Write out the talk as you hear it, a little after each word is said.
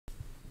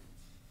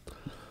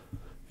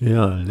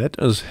Yeah, let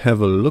us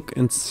have a look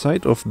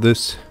inside of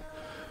this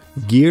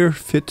Gear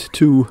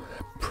Fit2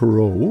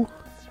 Pro.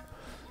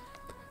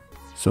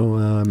 So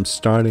I'm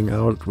starting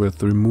out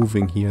with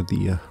removing here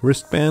the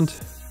wristband,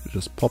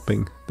 just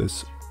popping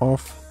this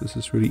off. This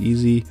is really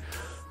easy,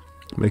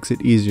 makes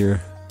it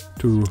easier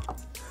to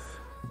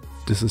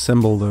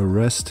disassemble the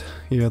rest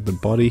here. The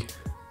body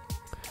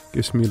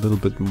gives me a little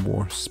bit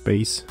more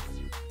space.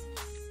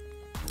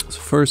 So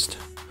first,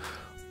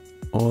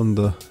 on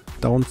the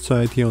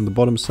downside here, on the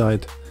bottom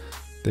side,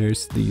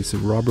 there's these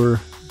rubber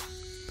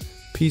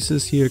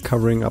pieces here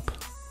covering up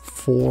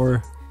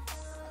 4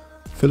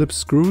 Phillips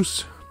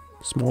screws,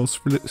 small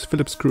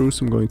Phillips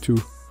screws. I'm going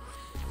to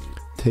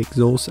take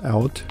those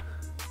out,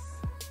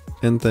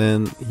 and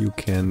then you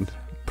can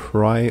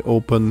pry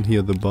open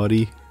here the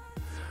body.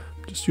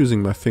 Just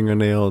using my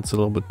fingernail, it's a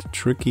little bit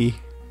tricky.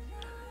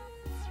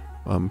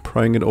 I'm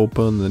prying it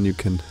open, then you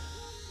can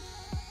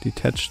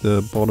detach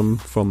the bottom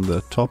from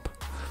the top.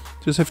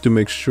 Just have to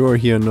make sure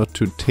here not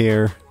to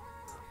tear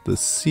the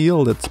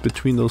seal that's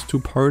between those two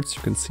parts.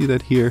 You can see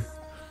that here.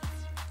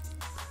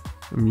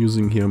 I'm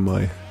using here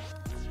my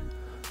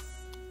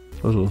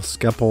little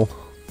scalpel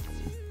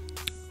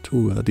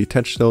to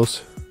detach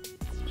those.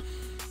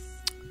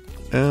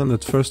 And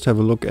let's first have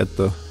a look at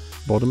the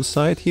bottom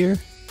side here.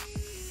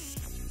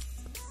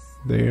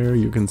 There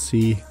you can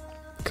see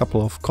a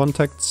couple of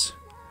contacts,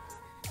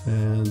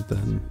 and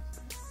then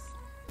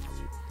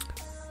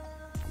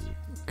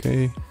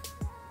okay,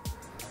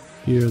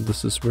 here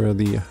this is where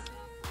the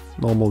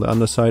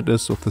underside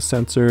is with the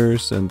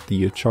sensors and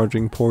the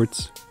charging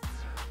ports.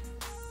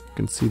 You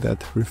can see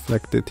that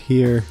reflected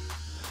here.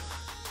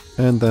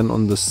 And then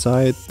on the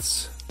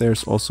sides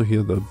there's also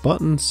here the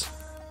buttons.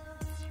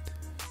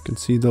 You can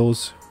see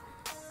those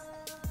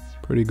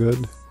pretty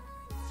good.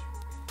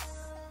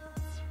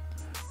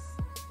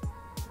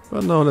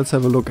 But now let's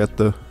have a look at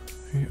the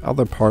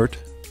other part,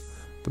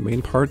 the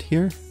main part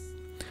here.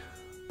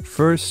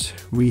 First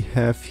we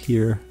have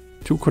here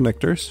 2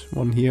 connectors,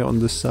 one here on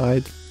this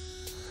side,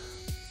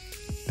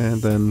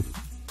 and then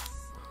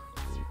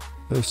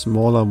a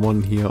smaller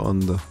one here on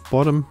the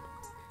bottom.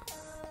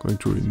 I'm going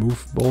to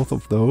remove both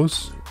of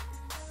those.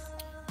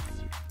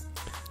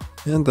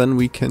 And then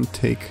we can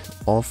take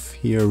off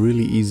here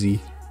really easy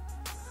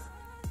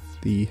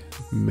the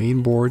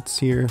main boards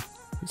here.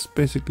 It's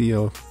basically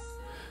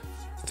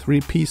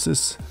 3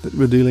 pieces that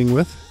we're dealing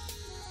with.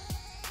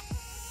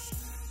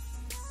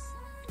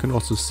 You can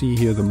also see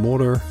here the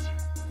motor.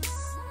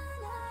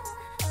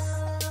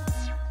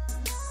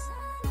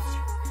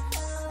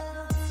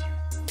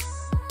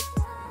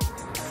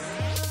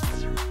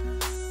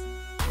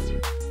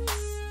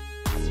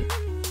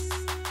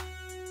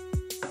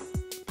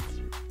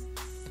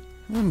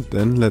 And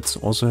then let's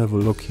also have a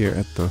look here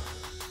at the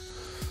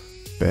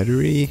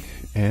battery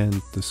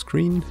and the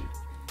screen.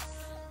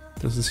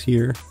 This is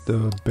here.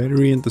 The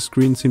battery and the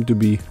screen seem to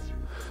be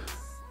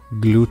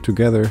glued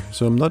together,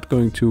 so I'm not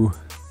going to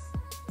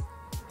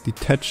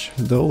detach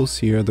those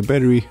here. The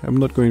battery, I'm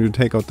not going to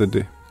take out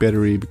the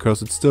battery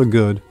because it's still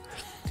good,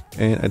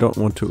 and I don't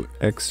want to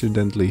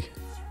accidentally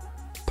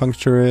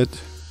puncture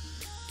it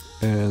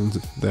and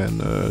then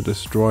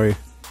destroy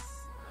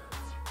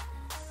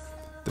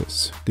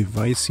this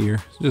device here.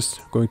 Just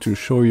going to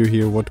show you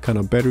here what kind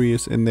of battery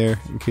is in there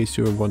in case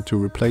you want to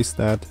replace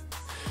that.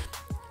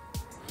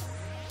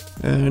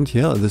 And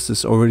yeah, this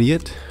is already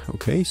it.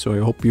 Okay, so I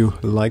hope you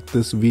liked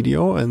this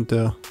video, and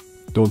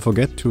don't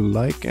forget to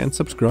like and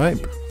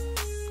subscribe.